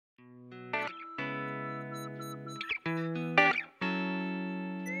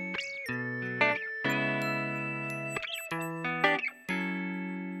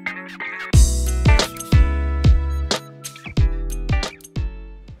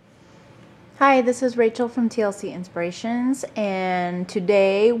Hi, this is Rachel from TLC Inspirations, and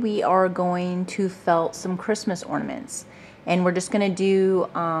today we are going to felt some Christmas ornaments. And we're just going to do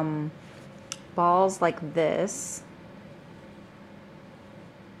balls like this.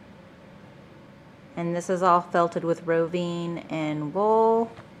 And this is all felted with roving and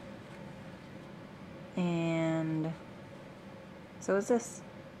wool. And so is this.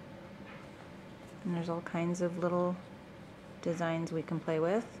 And there's all kinds of little designs we can play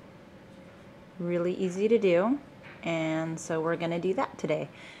with. Really easy to do, and so we're going to do that today.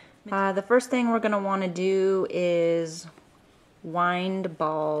 The first thing we're going to want to do is wind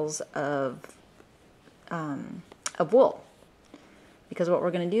balls of wool, because what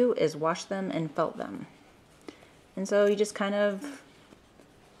we're going to do is wash them and felt them. And so you just kind of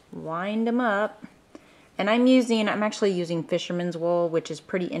wind them up. And I'm actually using fisherman's wool, which is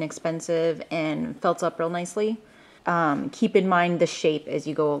pretty inexpensive and felts up real nicely. Keep in mind the shape as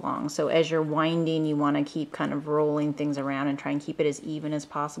you go along. So as you're winding, you want to keep kind of rolling things around and try and keep it as even as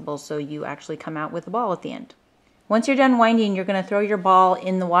possible so you actually come out with a ball at the end. Once you're done winding, you're going to throw your ball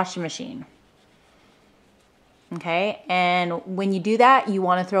in the washing machine. Okay, and when you do that, you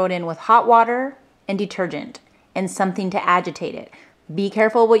want to throw it in with hot water and detergent and something to agitate it. Be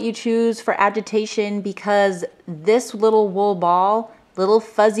careful what you choose for agitation, because this little wool ball, little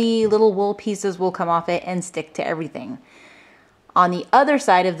fuzzy little wool pieces will come off it and stick to everything. On the other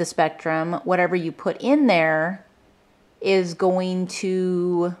side of the spectrum, whatever you put in there is going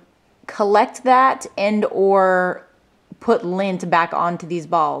to collect that and or put lint back onto these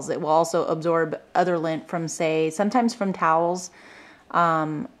balls. It will also absorb other lint from, say, sometimes from towels.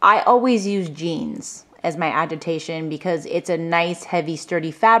 I always use jeans as my agitation because it's a nice, heavy,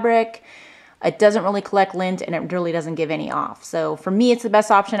 sturdy fabric. It doesn't really collect lint, and it really doesn't give any off. So for me, it's the best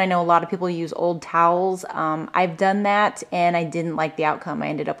option. I know a lot of people use old towels. I've done that, and I didn't like the outcome. I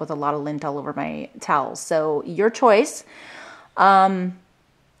ended up with a lot of lint all over my towels. So your choice.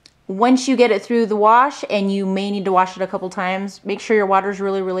 Once you get it through the wash, and you may need to wash it a couple times, make sure your water's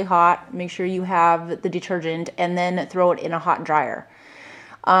really, really hot. Make sure you have the detergent, and then throw it in a hot dryer.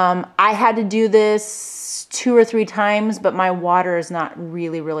 I had to do this 2 or 3 times, but my water is not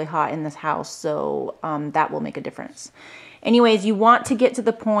really, really hot in this house, so that will make a difference. Anyways, you want to get to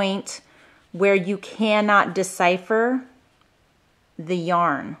the point where you cannot decipher the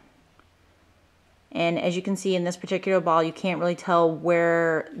yarn. And as you can see in this particular ball, you can't really tell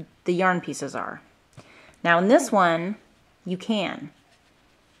where the yarn pieces are. Now in this one, you can.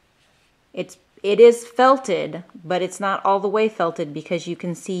 It is felted, but it's not all the way felted because you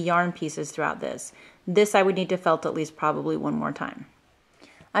can see yarn pieces throughout this. This I would need to felt at least probably one more time.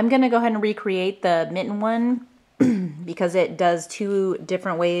 I'm going to go ahead and recreate the mitten one because it does 2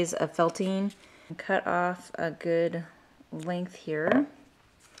 different ways of felting. Cut off a good length here.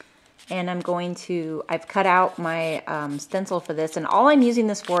 And I've cut out my stencil for this, and all I'm using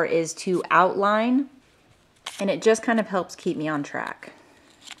this for is to outline, and it just kind of helps keep me on track.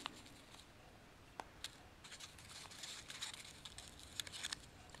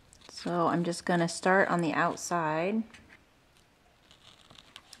 So I'm just going to start on the outside.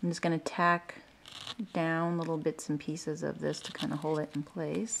 I'm just going to tack down little bits and pieces of this to kind of hold it in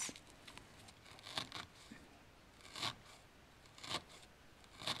place.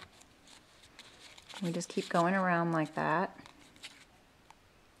 We just keep going around like that.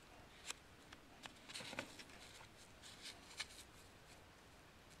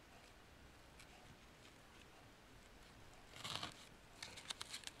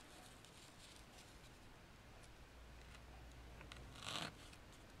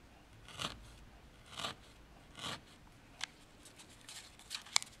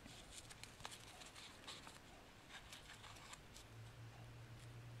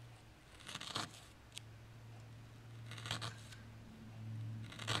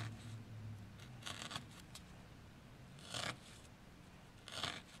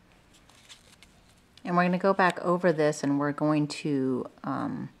 And we're going to go back over this, and we're going to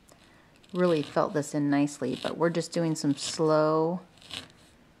really felt this in nicely, but we're just doing some slow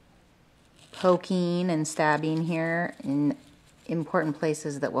poking and stabbing here in important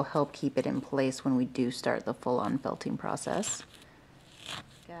places that will help keep it in place when we do start the full-on felting process.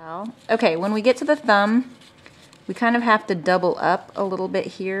 Okay, when we get to the thumb, we kind of have to double up a little bit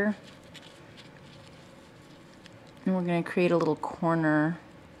here. And we're going to create a little corner.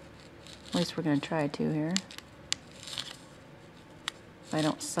 At least we're going to try to here. If I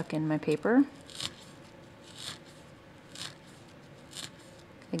don't suck in my paper.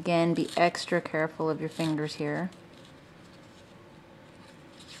 Again, be extra careful of your fingers here.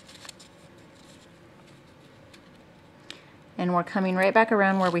 And we're coming right back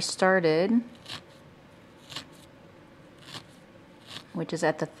around where we started, which is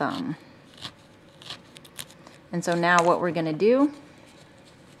at the thumb. And so now what we're gonna do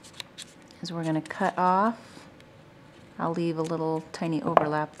is we're gonna cut off. I'll leave a little tiny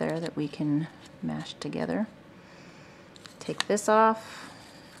overlap there that we can mash together. Take this off.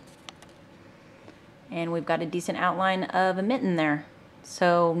 And we've got a decent outline of a mitten there.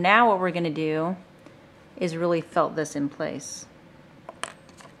 So now what we're gonna do is really felt this in place.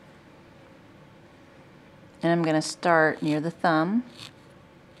 And I'm gonna start near the thumb,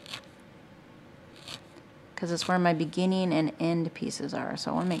 because it's where my beginning and end pieces are.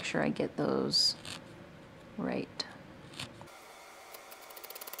 So I wanna make sure I get those right.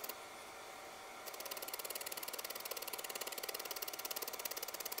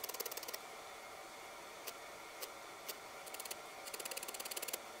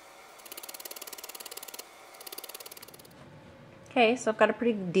 Okay, so I've got a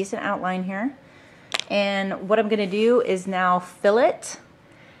pretty decent outline here. And what I'm gonna do is now fill it.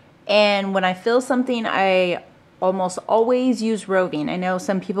 And when I fill something, I almost always use roving. I know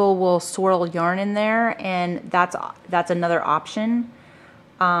some people will swirl yarn in there, and that's another option.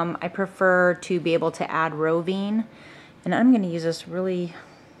 I prefer to be able to add roving. And I'm gonna use this really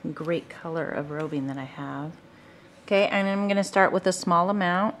great color of roving that I have. Okay, and I'm gonna start with a small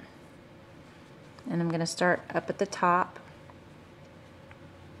amount. And I'm gonna start up at the top.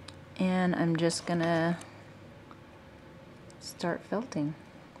 And I'm just gonna start felting.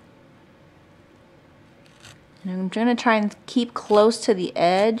 And I'm gonna try and keep close to the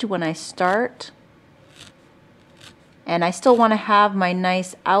edge when I start. And I still wanna have my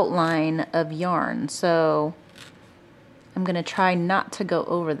nice outline of yarn, so I'm gonna try not to go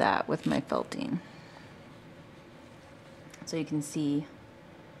over that with my felting. So you can see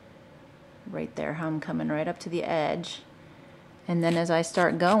right there how I'm coming right up to the edge. And then as I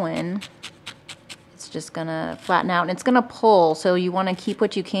start going, it's just gonna flatten out and it's gonna pull. So you wanna keep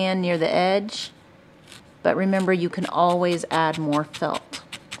what you can near the edge, but remember you can always add more felt.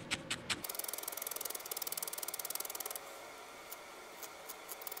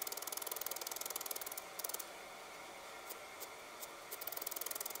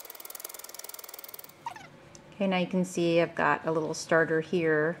 Okay, now you can see I've got a little starter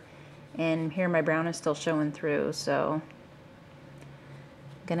here, and here my brown is still showing through, so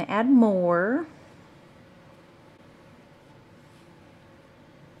I'm gonna add more.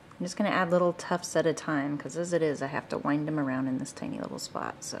 I'm just gonna add little tufts at a time, because as it is I have to wind them around in this tiny little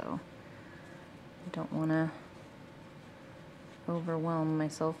spot, so I don't wanna overwhelm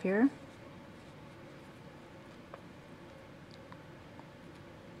myself here.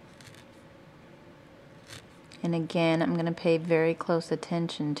 And again, I'm gonna pay very close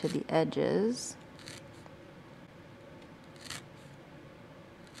attention to the edges.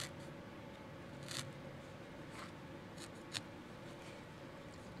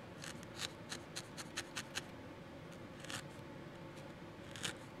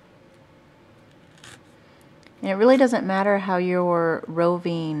 And it really doesn't matter how your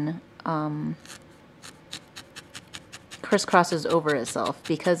roving crisscrosses over itself,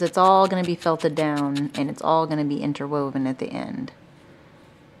 because it's all going to be felted down and it's all going to be interwoven at the end.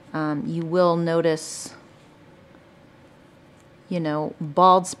 You will notice, you know,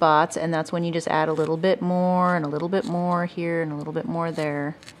 bald spots, and that's when you just add a little bit more and a little bit more here and a little bit more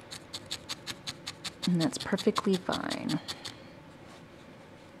there. And that's perfectly fine.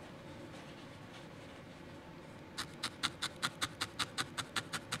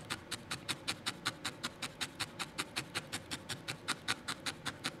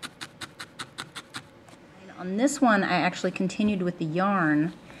 On this one, I actually continued with the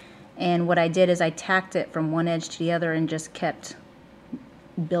yarn, and what I did is I tacked it from one edge to the other and just kept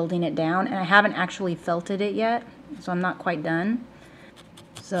building it down, and I haven't actually felted it yet, so I'm not quite done.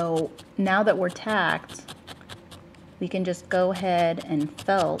 So now that we're tacked, we can just go ahead and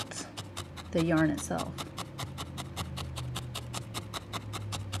felt the yarn itself.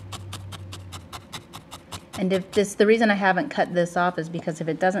 And if this, the reason I haven't cut this off is because if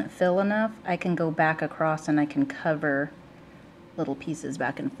it doesn't fill enough, I can go back across and I can cover little pieces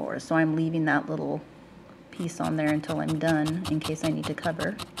back and forth. So I'm leaving that little piece on there until I'm done in case I need to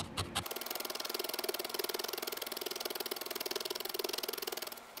cover.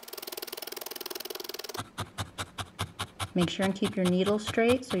 Make sure and keep your needle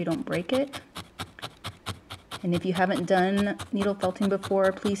straight so you don't break it. And if you haven't done needle felting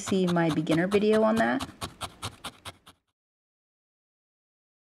before, please see my beginner video on that.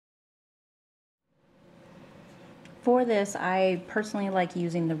 For this, I personally like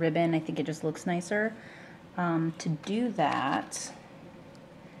using the ribbon. I think it just looks nicer. To do that,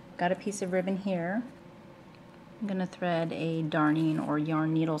 got a piece of ribbon here. I'm gonna thread a darning or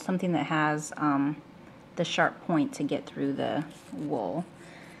yarn needle, something that has the sharp point to get through the wool.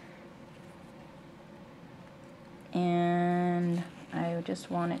 And I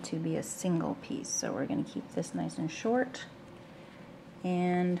just want it to be a single piece, so we're gonna keep this nice and short.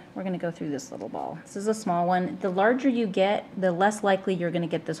 And we're gonna go through this little ball. This is a small one. The larger you get, the less likely you're gonna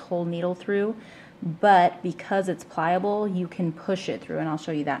get this whole needle through, but because it's pliable, you can push it through, and I'll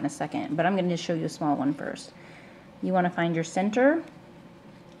show you that in a second. But I'm gonna show you a small one first. You wanna find your center,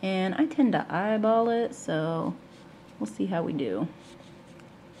 and I tend to eyeball it, so we'll see how we do.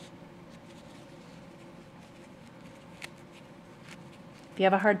 If you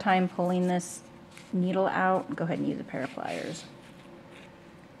have a hard time pulling this needle out, go ahead and use a pair of pliers.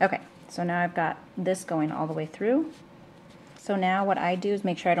 Okay, so now I've got this going all the way through. So now what I do is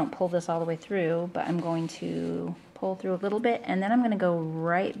make sure I don't pull this all the way through, but I'm going to pull through a little bit, and then I'm going to go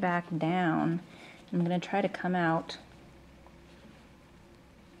right back down. I'm going to try to come out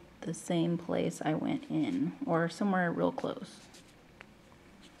the same place I went in, or somewhere real close.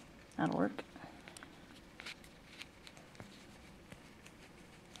 That'll work.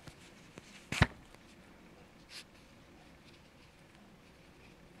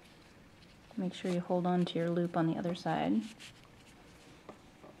 Make sure you hold on to your loop on the other side.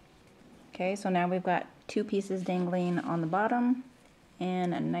 Okay, so now we've got two pieces dangling on the bottom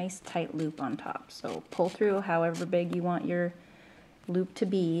and a nice tight loop on top. So pull through however big you want your loop to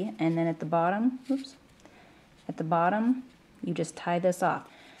be, and then at the bottom, oops, at the bottom, you just tie this off.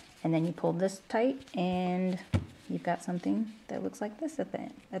 And then you pull this tight, and you've got something that looks like this at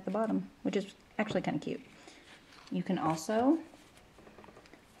the bottom, which is actually kind of cute. You can also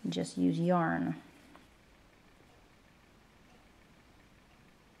just use yarn.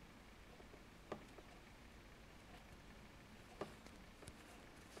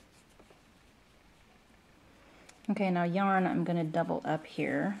 Okay, now yarn I'm going to double up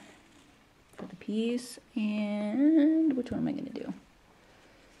here for the piece, and which one am I going to do?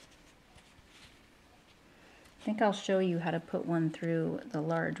 I think I'll show you how to put one through the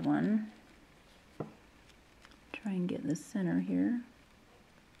large one. Try and get the center here.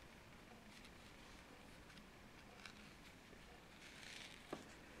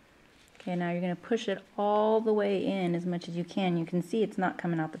 Okay, now you're going to push it all the way in as much as you can. You can see it's not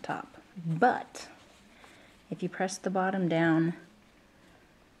coming out the top. But if you press the bottom down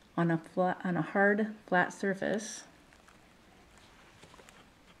on a hard, flat surface,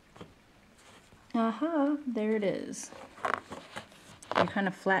 aha, there it is. You're kind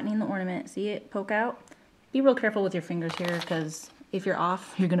of flattening the ornament. See it poke out? Be real careful with your fingers here, because if you're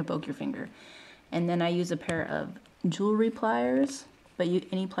off, you're going to poke your finger. And then I use a pair of jewelry pliers, but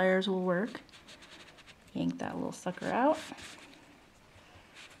any pliers will work. Yank that little sucker out.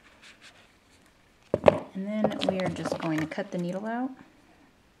 And then we are just going to cut the needle out,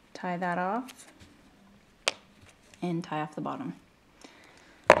 tie that off, and tie off the bottom.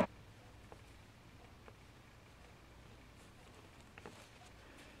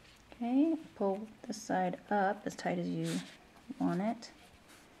 Okay, pull this side up as tight as you want it,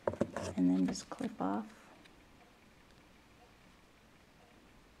 and then just clip off.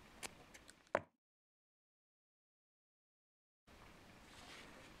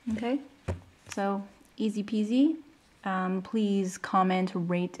 Okay, so easy peasy. Please comment,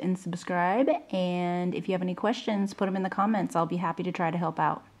 rate, and subscribe. And if you have any questions, put them in the comments. I'll be happy to try to help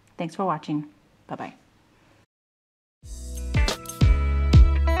out. Thanks for watching. Bye-bye.